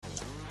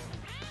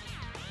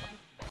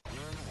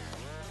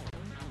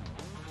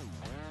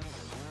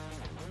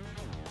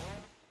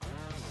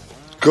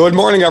Good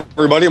morning,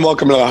 everybody, and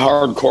welcome to the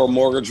Hardcore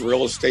Mortgage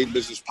Real Estate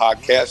Business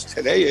Podcast.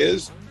 Today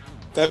is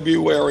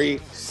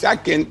February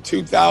 2nd,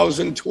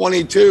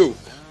 2022.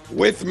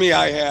 With me,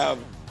 I have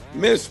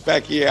Miss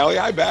Becky Alley.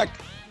 Hi, Beck.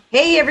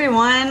 Hey,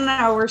 everyone.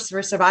 We're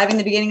surviving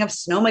the beginning of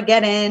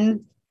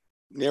Snowmageddon.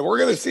 Yeah, we're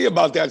going to see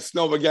about that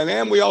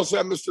Snowmageddon. And we also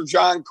have Mr.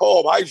 John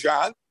Kolb. Hi,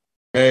 John.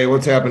 Hey,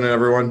 what's happening,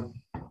 everyone?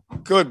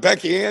 Good.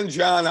 Becky and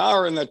John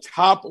are in the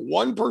top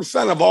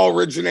 1% of all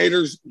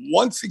originators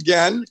once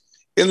again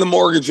in the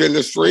mortgage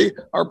industry.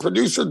 Our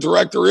producer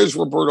director is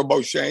Roberto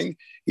Beauchene.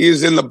 He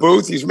is in the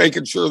booth. He's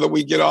making sure that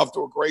we get off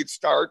to a great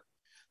start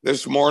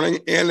this morning.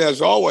 And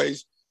as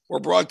always,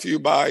 we're brought to you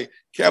by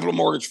Capital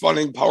Mortgage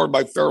Funding, powered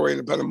by Fairway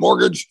Independent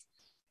Mortgage,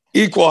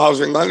 Equal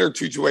Housing Lender,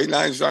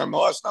 2289 is our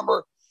MLS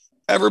number.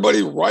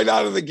 Everybody, right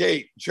out of the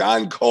gate,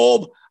 John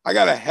Kolb, I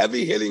got a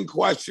heavy-hitting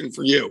question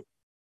for you.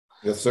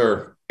 Yes,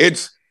 sir.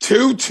 It's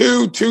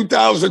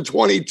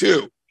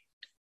 2/2/2022.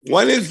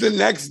 When is the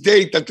next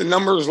date that the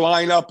numbers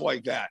line up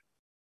like that?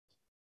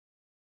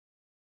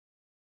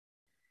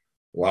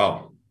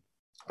 Wow.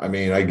 I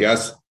mean, I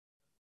guess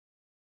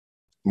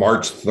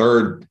March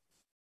 3rd,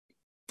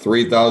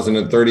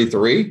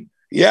 3033.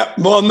 Yeah.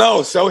 Well,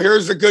 no. So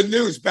here's the good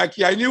news,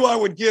 Becky. I knew I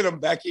would get them,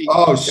 Becky.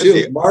 Oh,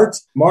 shoot. March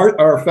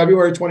or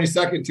February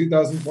 22nd,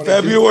 2022.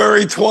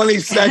 February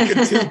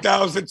 22nd,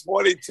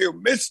 2022.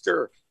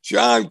 Mr.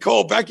 John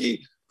Kolb.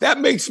 Becky,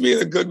 that makes me in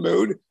a good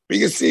mood.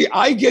 Because, see,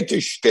 I get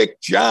to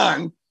shtick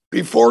John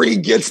before he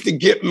gets to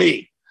get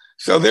me.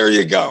 So there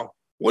you go.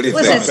 What do you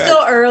think? Listen, it's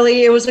still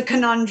early. It was a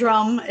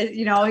conundrum.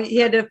 You know, he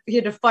had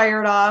to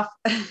fire it off.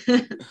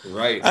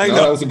 Right. I know.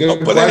 That was a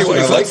good but question.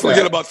 anyways, let's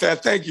forget about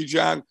that. Thank you,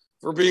 John,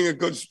 for being a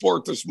good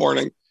sport this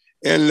morning.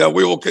 And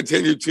we will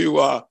continue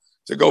to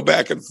go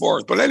back and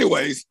forth. But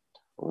anyways,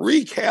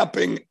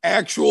 recapping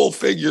actual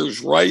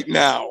figures right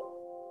now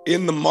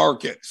in the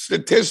market.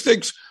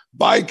 Statistics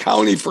by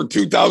county for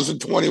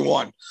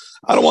 2021.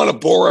 I don't want to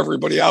bore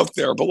everybody out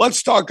there, but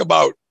let's talk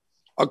about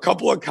a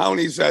couple of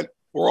counties that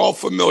we're all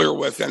familiar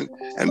with. And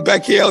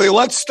Becky Alley,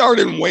 let's start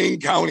in Wayne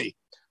County.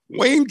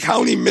 Wayne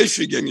County,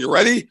 Michigan. You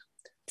ready?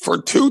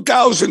 For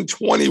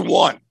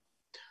 2021,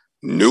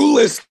 new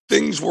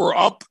listings were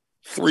up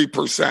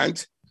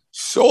 3%.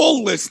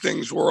 Sold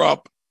listings were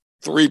up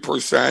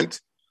 3%.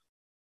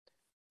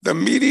 The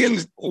median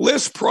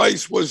list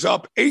price was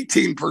up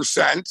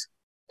 18%.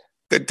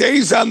 The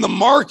days on the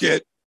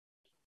market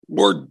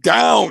were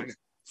down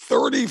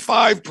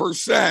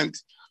 35%,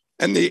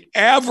 and the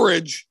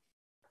average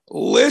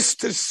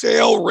list to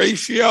sale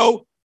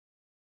ratio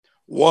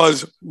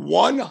was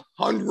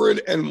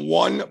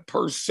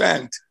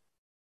 101%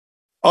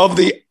 of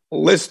the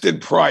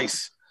listed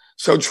price.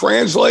 So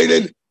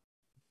translated,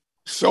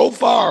 so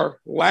far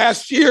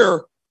last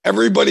year,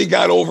 everybody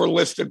got over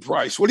listed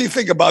price. What do you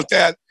think about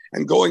that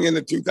and going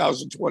into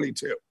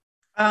 2022?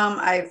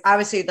 I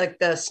obviously like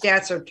the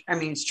stats are, I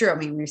mean, it's true. I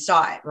mean, we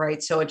saw it,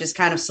 right? So it just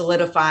kind of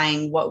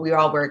solidifying what we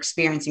all were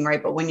experiencing,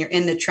 right? But when you're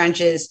in the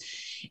trenches,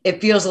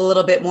 it feels a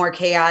little bit more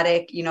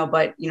chaotic,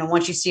 but,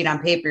 once you see it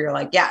on paper, you're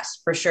like, yes,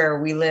 for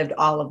sure. We lived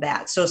all of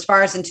that. So as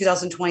far as in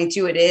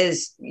 2022, it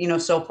is,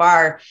 so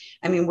far,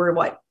 I mean, we're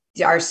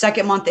our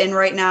second month in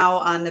right now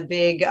on the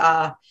big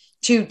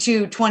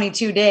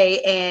 2/2/22 day.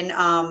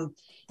 And,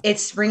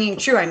 it's ringing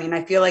true. I mean,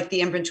 I feel like the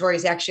inventory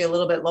is actually a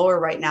little bit lower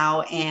right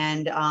now.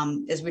 And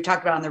as we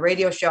talked about on the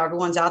radio show,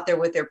 everyone's out there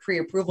with their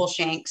pre-approval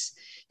shanks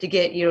to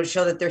get, to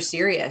show that they're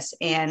serious.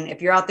 And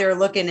if you're out there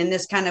looking in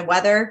this kind of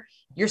weather,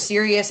 you're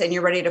serious and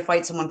you're ready to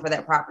fight someone for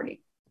that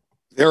property.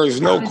 There is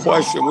no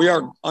question. We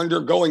are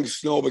undergoing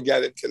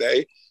Snowmageddon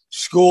today.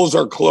 Schools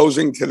are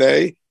closing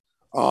today.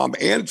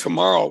 And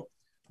tomorrow,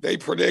 they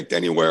predict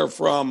anywhere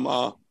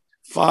from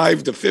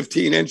 5 to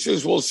 15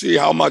 inches. We'll see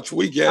how much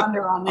we get.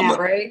 Under on that,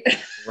 right?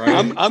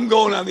 I'm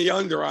going on the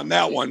under on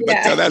that one,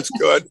 but that's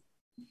good.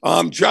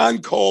 John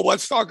Kolb,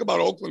 let's talk about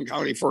Oakland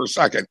County for a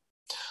second.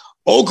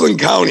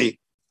 Oakland County,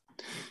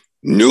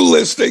 new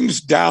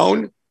listings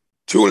down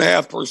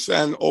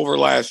 2.5% over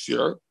last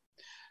year.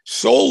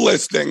 Sold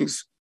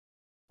listings,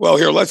 well,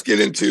 here, let's get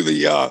into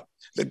the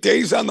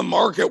days on the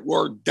market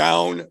were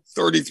down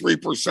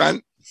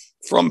 33%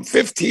 from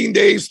 15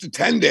 days to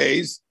 10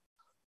 days.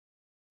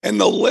 And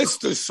the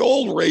list to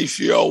sold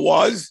ratio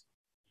was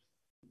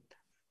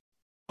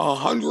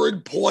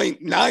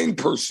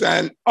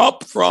 100.9%,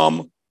 up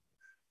from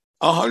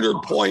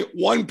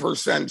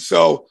 100.1%.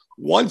 So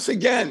once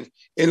again,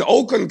 in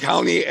Oakland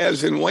County,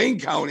 as in Wayne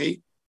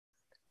County,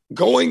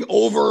 going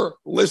over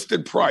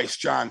listed price,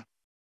 John.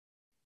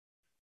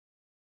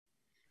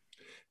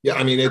 Yeah,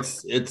 I mean,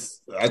 it's.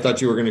 I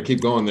thought you were going to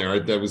keep going there. I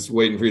was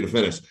waiting for you to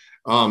finish.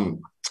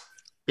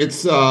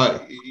 It's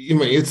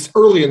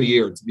early in the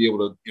year to be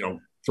able to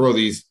throw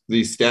these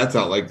stats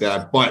out like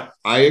that. But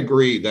I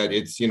agree that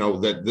it's,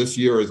 that this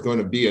year is going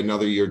to be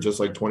another year just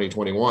like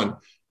 2021,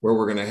 where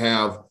we're going to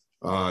have,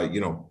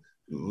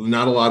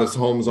 not a lot of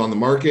homes on the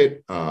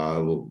market, a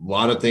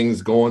lot of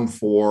things going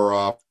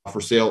for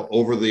sale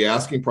over the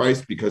asking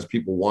price because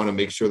people want to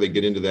make sure they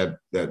get into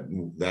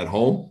that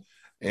home.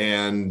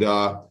 And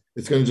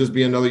it's going to just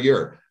be another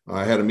year.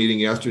 I had a meeting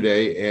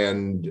yesterday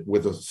and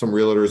with some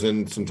realtors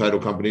and some title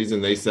companies,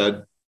 and they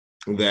said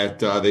that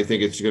they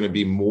think it's going to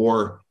be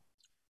more.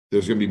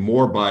 There's going to be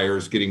more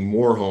buyers getting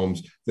more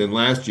homes than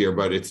last year,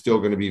 but it's still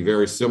going to be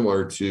very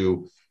similar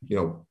to,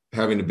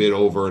 having to bid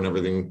over and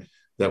everything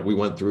that we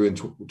went through in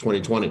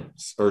 2020.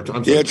 Just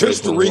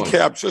to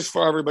recap, just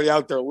for everybody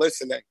out there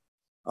listening,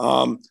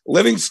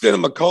 Livingston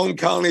and Macomb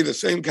County, the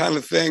same kind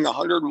of thing,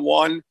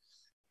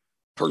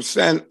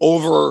 101%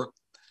 over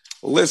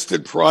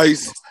listed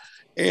price.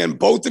 And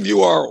both of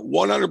you are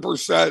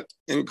 100%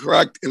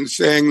 incorrect in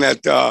saying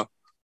that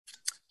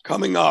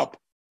coming up,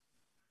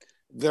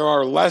 there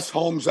are less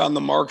homes on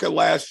the market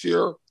last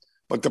year,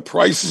 but the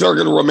prices are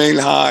going to remain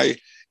high.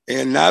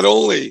 And not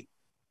only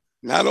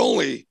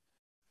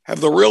have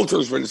the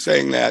realtors been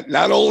saying that,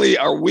 not only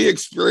are we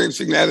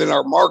experiencing that in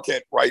our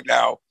market right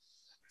now,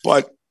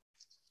 but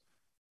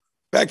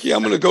Becky,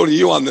 I'm going to go to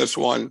you on this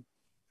one.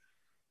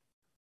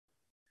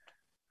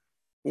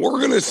 We're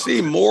going to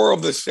see more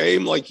of the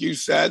same, like you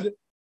said.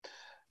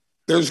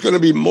 There's going to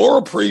be more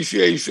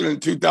appreciation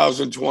in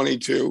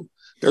 2022.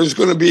 There's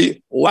going to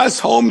be less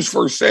homes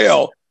for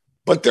sale,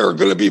 but there are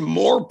going to be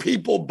more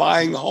people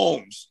buying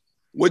homes,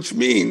 which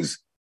means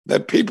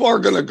that people are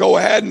going to go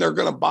ahead and they're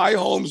going to buy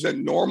homes that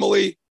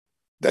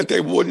they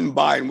wouldn't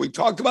buy. And we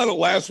talked about it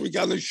last week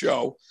on the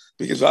show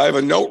because I have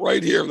a note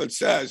right here that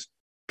says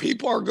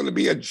people are going to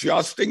be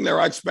adjusting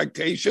their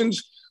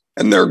expectations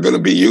and they're going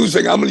to be I'm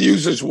going to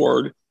use this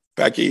word,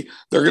 Becky,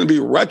 they're going to be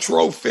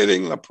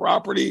retrofitting the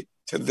property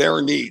to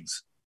their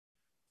needs.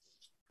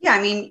 Yeah,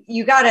 I think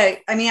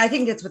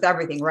it's with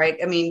everything, right?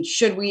 I mean,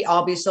 should we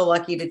all be so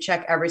lucky to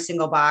check every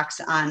single box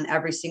on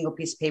every single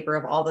piece of paper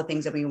of all the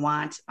things that we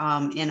want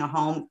in a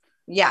home?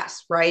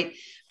 Yes, right.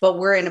 But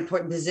we're in a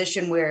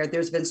position where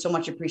there's been so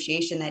much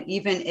appreciation that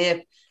even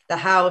if the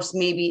house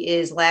maybe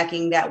is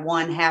lacking that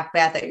one half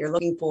bath that you're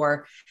looking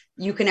for,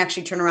 you can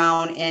actually turn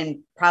around and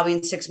probably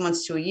in 6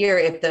 months to a year,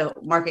 if the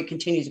market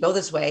continues to go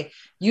this way,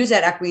 use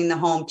that equity in the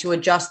home to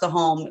adjust the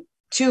home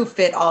to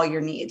fit all your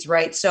needs,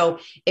 right? So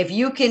if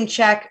you can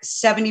check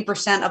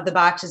 70% of the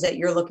boxes that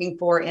you're looking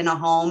for in a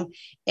home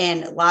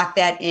and lock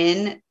that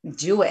in,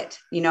 do it.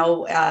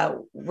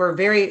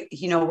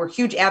 We're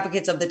huge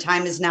advocates of the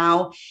time is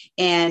now.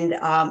 And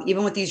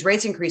even with these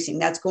rates increasing,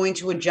 that's going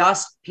to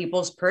adjust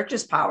people's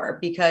purchase power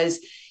because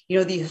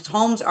these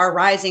homes are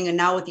rising. And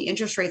now with the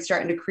interest rates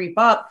starting to creep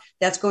up,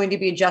 that's going to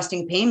be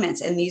adjusting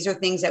payments. And these are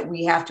things that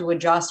we have to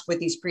adjust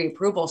with these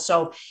pre-approvals.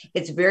 So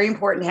it's very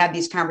important to have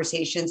these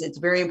conversations. It's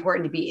very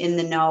important to be in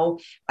the know.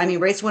 I mean,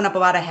 rates went up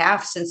about a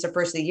half since the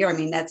first of the year. I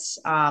mean, that's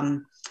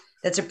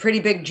a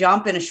pretty big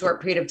jump in a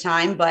short period of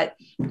time. But,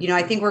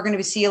 I think we're going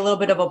to see a little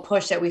bit of a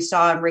push that we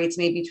saw in rates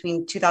maybe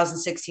between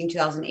 2016,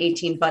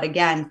 2018. But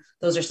again,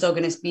 those are still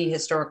going to be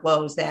historic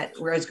lows that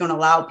where it's going to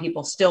allow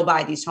people still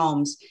buy these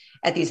homes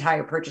at these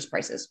higher purchase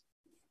prices.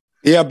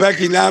 Yeah,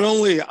 Becky, not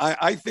only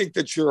I think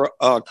that you're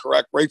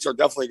correct. Rates are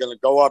definitely going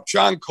to go up.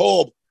 John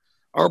Kolb,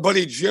 our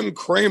buddy Jim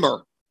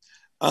Cramer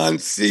on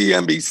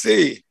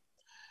CNBC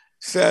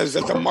says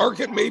that the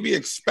market may be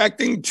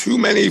expecting too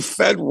many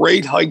Fed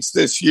rate hikes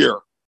this year.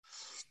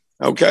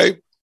 Okay.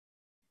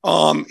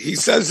 He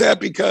says that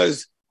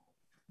because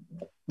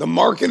the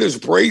market is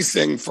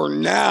bracing for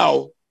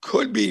now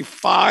could be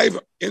 5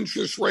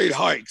 interest rate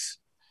hikes.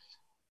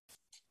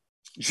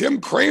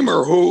 Jim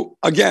Cramer, who,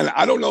 again,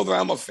 I don't know that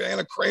I'm a fan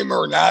of Cramer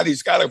or not.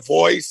 He's got a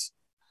voice.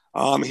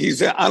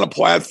 He's on a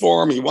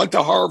platform. He went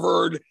to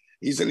Harvard.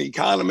 He's an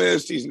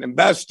economist. He's an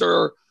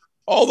investor,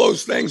 all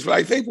those things. But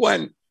I think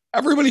when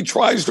everybody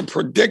tries to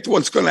predict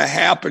what's going to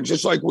happen,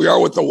 just like we are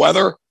with the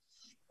weather,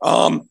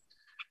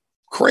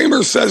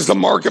 Cramer says the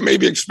market may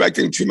be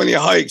expecting too many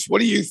hikes. What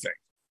do you think?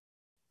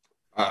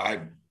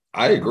 I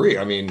agree.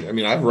 I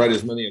mean, I've read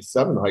as many as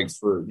 7 hikes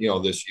for,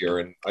 this year,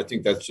 and I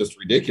think that's just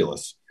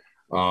ridiculous.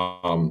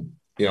 As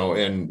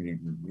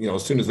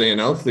soon as they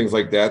announce things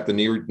like that, the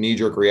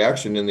knee-jerk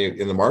reaction in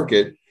the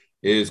market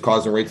is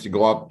causing rates to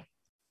go up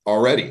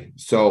already.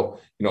 So,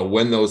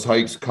 when those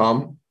hikes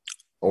come,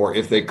 or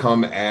if they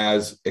come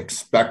as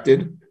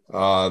expected,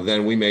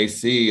 then we may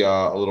see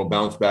a little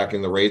bounce back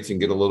in the rates and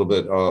get a little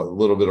bit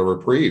of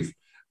reprieve.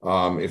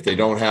 If they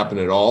don't happen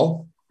at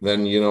all,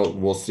 then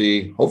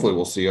hopefully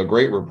we'll see a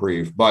great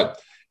reprieve. But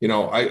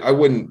I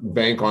wouldn't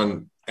bank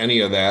on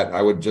any of that.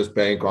 I would just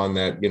bank on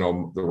that.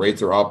 The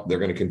rates are up; they're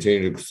going to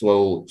continue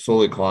to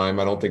slowly climb.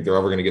 I don't think they're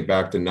ever going to get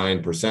back to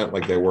 9%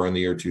 like they were in the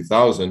year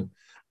 2000.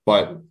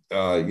 But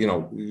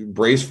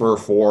brace for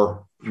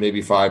 4,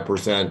 maybe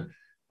 5%.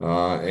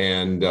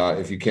 And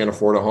if you can't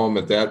afford a home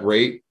at that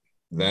rate,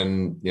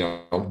 then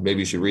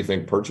maybe you should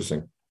rethink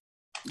purchasing.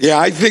 Yeah,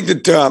 I think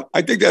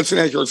that's an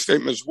accurate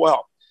statement as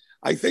well.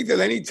 I think that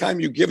anytime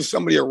you give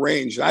somebody a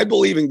range, and I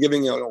believe in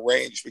giving it a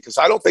range because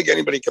I don't think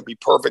anybody can be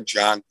perfect,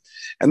 John.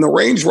 And the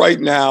range right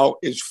now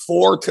is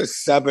 4 to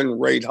 7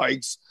 rate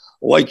hikes,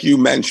 like you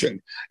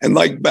mentioned, and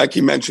like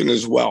Becky mentioned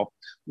as well.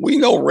 We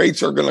know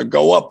rates are going to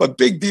go up, but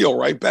big deal,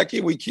 right,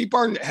 Becky? We keep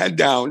our head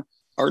down,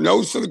 our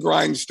nose to the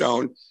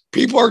grindstone.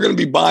 People are going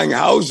to be buying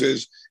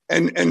houses,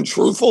 and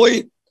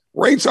truthfully,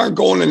 Rates aren't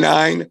going to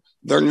 9%.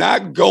 They're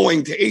not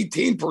going to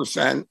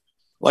 18%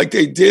 like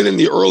they did in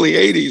the early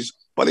 80s.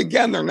 But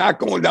again, they're not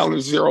going down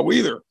to 0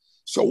 either.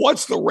 So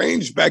what's the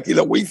range, Becky,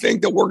 that we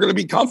think that we're going to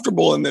be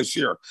comfortable in this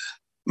year?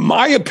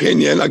 My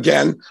opinion,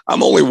 again,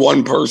 I'm only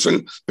one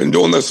person, been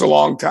doing this a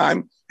long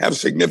time, have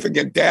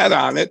significant data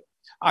on it.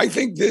 I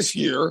think this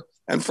year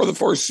and for the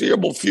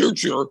foreseeable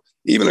future,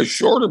 even a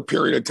shorter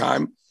period of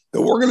time,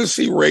 that we're going to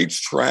see rates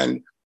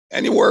trend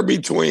anywhere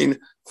between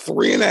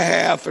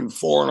 3.5% and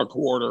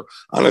 4.25%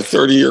 on a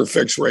 30-year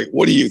fixed rate.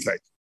 What do you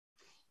think?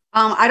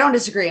 I don't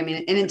disagree. I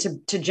mean, and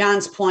to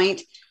John's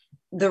point,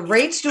 the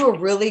rates do a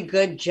really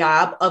good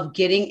job of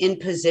getting in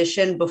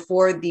position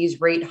before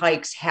these rate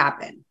hikes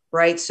happen,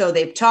 right? So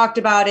they've talked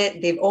about it.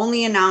 They've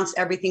only announced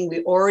everything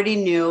we already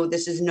knew.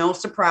 This is no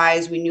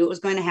surprise. We knew it was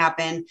going to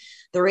happen.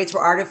 The rates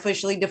were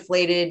artificially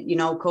deflated. You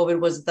know, COVID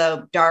was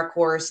the dark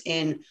horse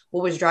in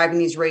what was driving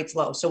these rates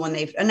low. So when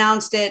they've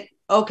announced it,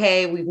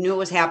 okay, we knew it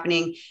was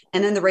happening.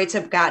 And then the rates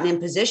have gotten in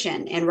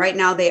position. And right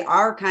now they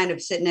are kind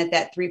of sitting at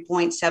that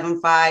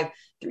 3.75,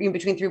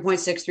 between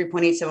 3.6,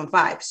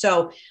 3.875.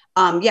 So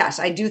yes,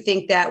 I do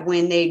think that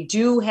when they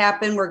do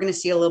happen, we're going to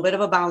see a little bit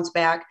of a bounce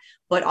back,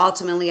 but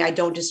ultimately I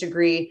don't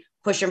disagree,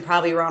 pushing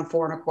probably around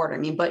 4.25. I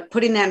mean, but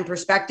putting that in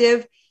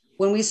perspective,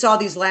 when we saw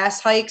these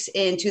last hikes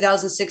in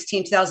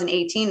 2016,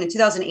 2018, and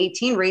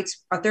 2018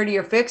 rates, our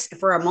 30-year fix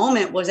for a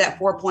moment was at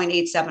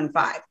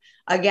 4.875.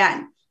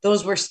 Again,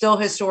 those were still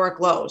historic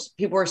lows.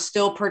 People are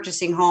still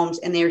purchasing homes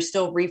and they are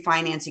still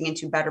refinancing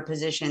into better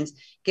positions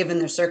given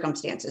their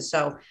circumstances.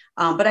 So,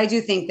 but I do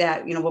think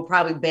that, you know, we'll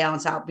probably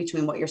balance out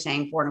between what you're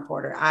saying,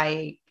 4.25.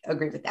 I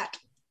agree with that.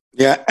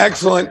 Yeah,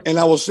 excellent. And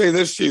I will say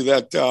this to you,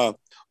 that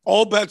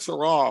all bets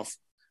are off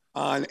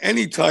on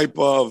any type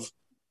of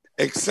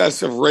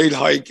excessive rate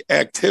hike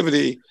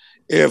activity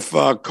if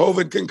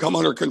COVID can come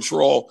under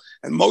control.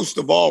 And most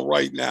of all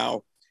right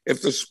now,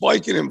 if the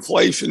spike in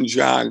inflation,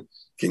 John,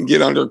 can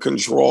get under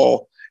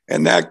control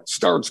and that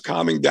starts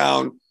calming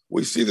down,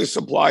 we see the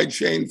supply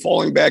chain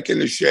falling back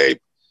into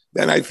shape,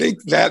 then I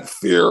think that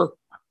fear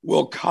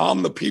will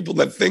calm the people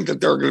that think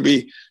that there are going to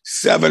be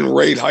 7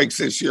 rate hikes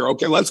this year.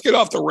 Okay, let's get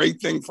off the rate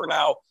thing for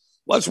now.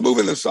 Let's move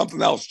into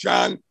something else.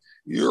 John,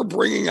 you're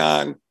bringing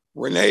on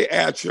Renee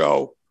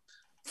Atcho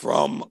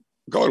from,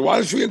 go ahead,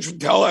 why don't you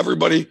tell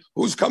everybody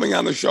who's coming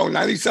on the show,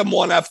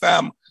 97.1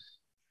 FM,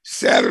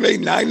 Saturday,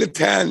 9 to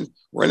 10.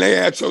 Renee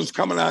Atcho's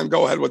coming on.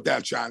 Go ahead with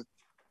that, John.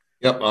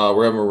 Yep,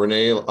 we're having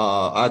Renee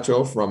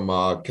Atcho from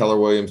Keller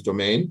Williams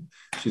Domain.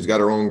 She's got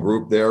her own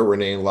group there,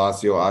 Renee and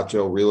Lacio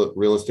Atcho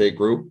Real Estate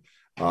Group.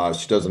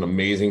 She does an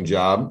amazing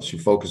job. She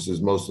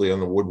focuses mostly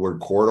on the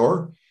Woodward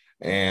corridor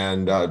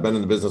and been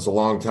in the business a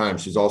long time.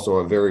 She's also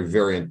a very,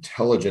 very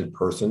intelligent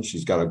person.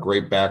 She's got a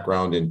great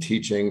background in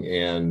teaching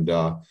and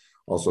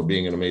also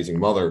being an amazing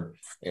mother.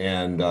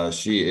 And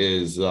she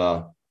is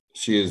a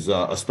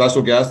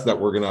special guest that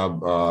we're going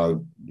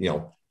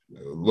to,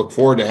 look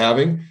forward to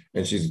having.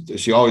 And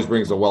she always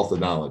brings a wealth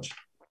of knowledge.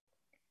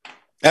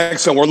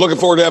 Excellent. We're looking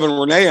forward to having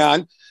Renee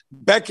on.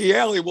 Becky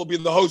Alley will be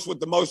the host with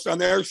the most on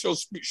there. She'll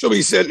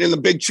be sitting in the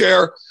big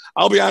chair.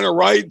 I'll be on her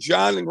right.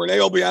 John and Renee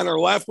will be on her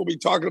left. We'll be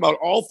talking about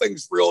all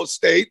things real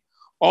estate,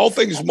 all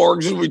things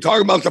mortgages. We'll be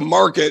talking about the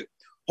market.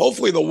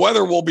 Hopefully the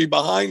weather will be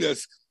behind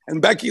us.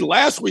 And Becky,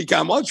 last week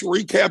on, why don't you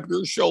recap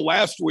your show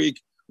last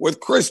week with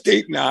Chris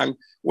Deaton on?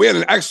 We had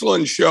an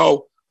excellent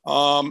show.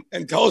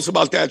 And tell us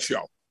about that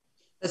show.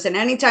 Listen,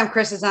 anytime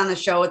Chris is on the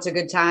show, it's a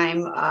good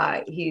time.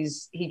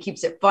 He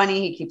keeps it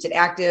funny. He keeps it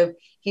active.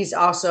 He's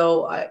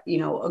also,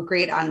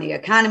 great on the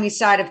economy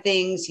side of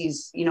things.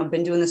 He's,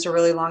 been doing this a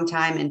really long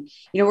time. And,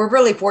 we're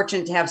really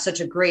fortunate to have such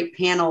a great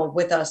panel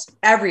with us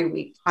every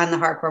week on the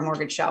Hardcore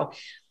Mortgage Show.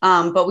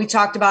 But we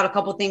talked about a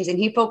couple of things and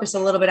he focused a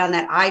little bit on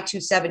that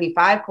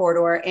I-275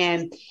 corridor.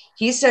 And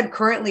he said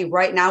currently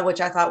right now, which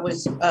I thought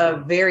was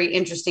a very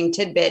interesting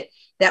tidbit,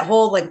 that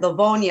whole like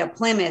Livonia,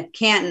 Plymouth,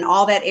 Canton,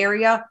 all that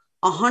area,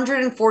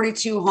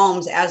 142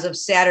 homes as of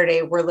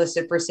Saturday were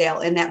listed for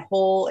sale in that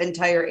whole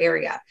entire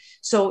area.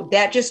 So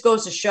that just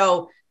goes to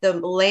show the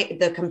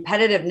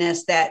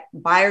competitiveness that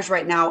buyers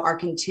right now are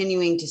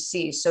continuing to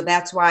see. So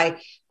that's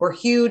why we're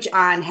huge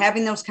on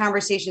having those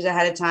conversations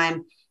ahead of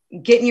time,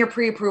 getting your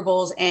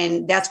pre-approvals,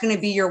 and that's going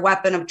to be your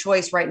weapon of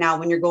choice right now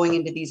when you're going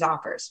into these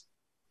offers.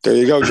 There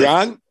you go,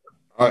 John.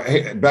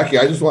 Hey, Becky,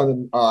 I just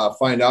wanted to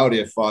find out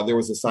if there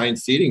was assigned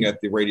seating at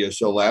the radio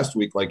show last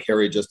week, like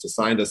Harry just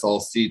assigned us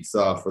all seats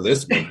for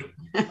this week.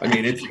 I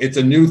mean, it's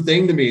a new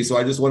thing to me, so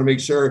I just want to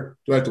make sure,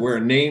 do I have to wear a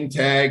name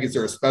tag? Is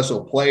there a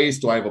special place?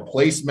 Do I have a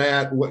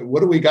placemat? What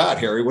do we got,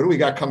 Harry? What do we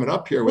got coming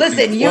up here?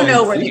 Listen, you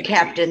know where the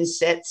captain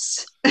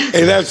sits.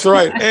 Hey, that's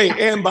right.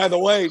 Hey, and by the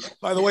way,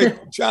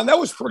 John, that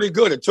was pretty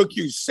good. It took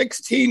you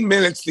 16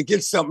 minutes to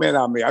get something in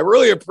on me. I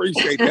really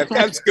appreciate that.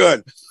 That's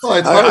good. Well,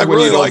 it's hard when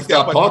you don't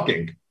stop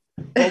talking.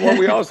 Well, what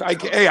we also, I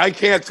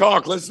can't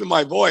talk. Listen to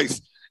my voice.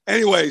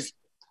 Anyways,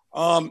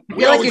 I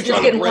feel like you're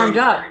just getting warmed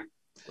up.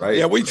 Right.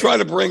 Yeah, we try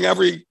to bring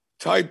every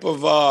type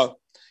of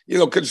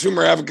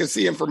consumer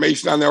advocacy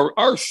information on there.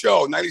 Our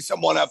show,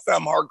 97.1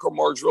 FM, Hardcore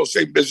Mortgage Real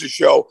Estate Business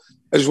Show,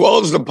 as well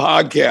as the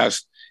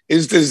podcast,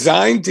 is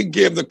designed to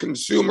give the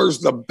consumers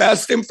the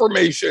best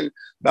information,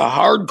 the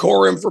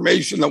hardcore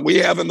information that we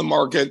have in the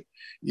market,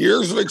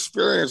 years of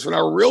experience. And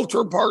our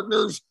realtor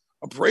partners,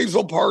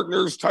 appraisal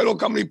partners, title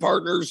company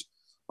partners,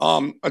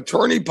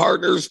 attorney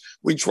partners,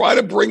 we try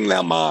to bring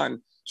them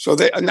on. So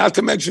they, not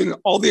to mention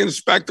all the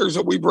inspectors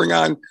that we bring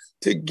on,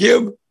 to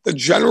give the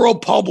general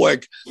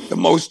public the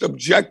most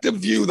objective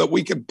view that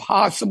we could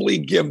possibly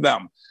give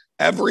them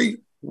every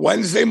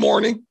Wednesday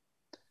morning,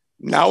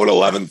 now at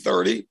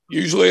 11:30,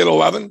 usually at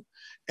 11,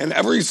 and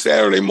every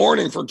Saturday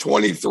morning for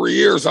 23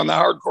 years on the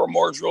Hardcore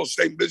Mortgage Real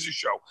Estate Business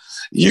Show.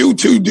 You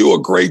two do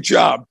a great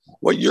job.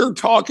 What you're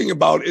talking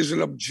about is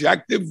an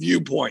objective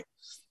viewpoint,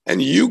 and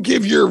you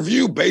give your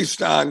view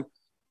based on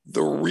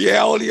the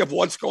reality of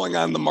what's going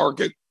on in the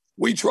market.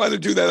 We try to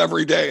do that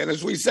every day. And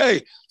as we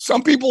say,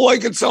 some people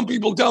like it, some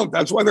people don't.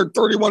 That's why there are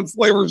 31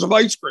 flavors of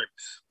ice cream.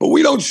 But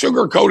we don't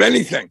sugarcoat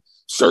anything.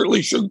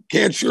 Certainly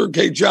can't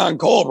sugarcoat John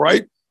Kolb,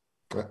 right?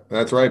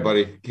 That's right,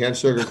 buddy. Can't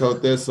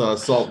sugarcoat this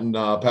salt and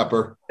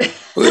pepper.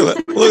 Look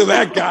at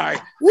that guy.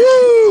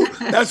 Woo!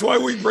 That's why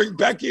we bring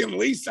Becky and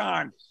Lisa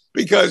on,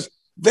 because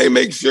they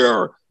make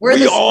sure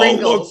we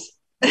all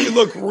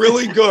look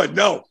really good.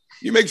 No,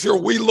 you make sure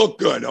we look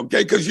good,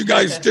 okay? Because you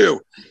guys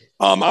do.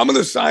 I'm going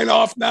to sign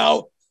off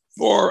now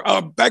for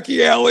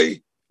Becky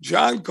Alley,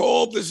 John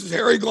Kolb. This is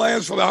Harry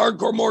Glantz for the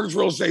Hardcore Mortgage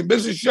Real Estate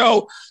Business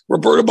Show.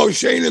 Roberto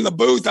Beauchene in the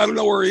booth. I don't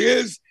know where he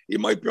is. He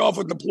might be off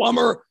with the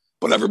plumber.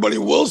 But everybody,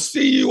 we'll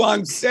see you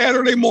on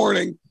Saturday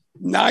morning,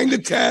 9 to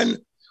 10,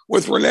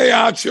 with Renee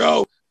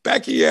Acho,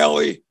 Becky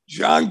Alley,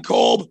 John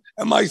Kolb,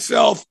 and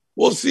myself.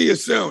 We'll see you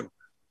soon.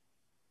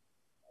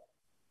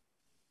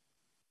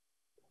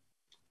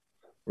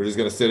 We're just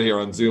going to sit here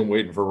on Zoom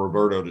waiting for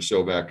Roberto to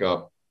show back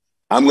up.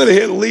 I'm going to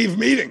hit leave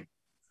meeting.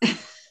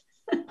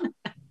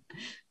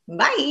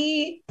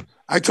 Bye.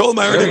 I told him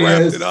I already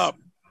wrapped it up.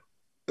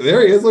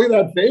 There he is. Look at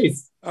that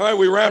face. All right,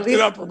 we wrapped it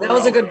up. That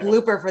was a good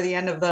blooper for the end of the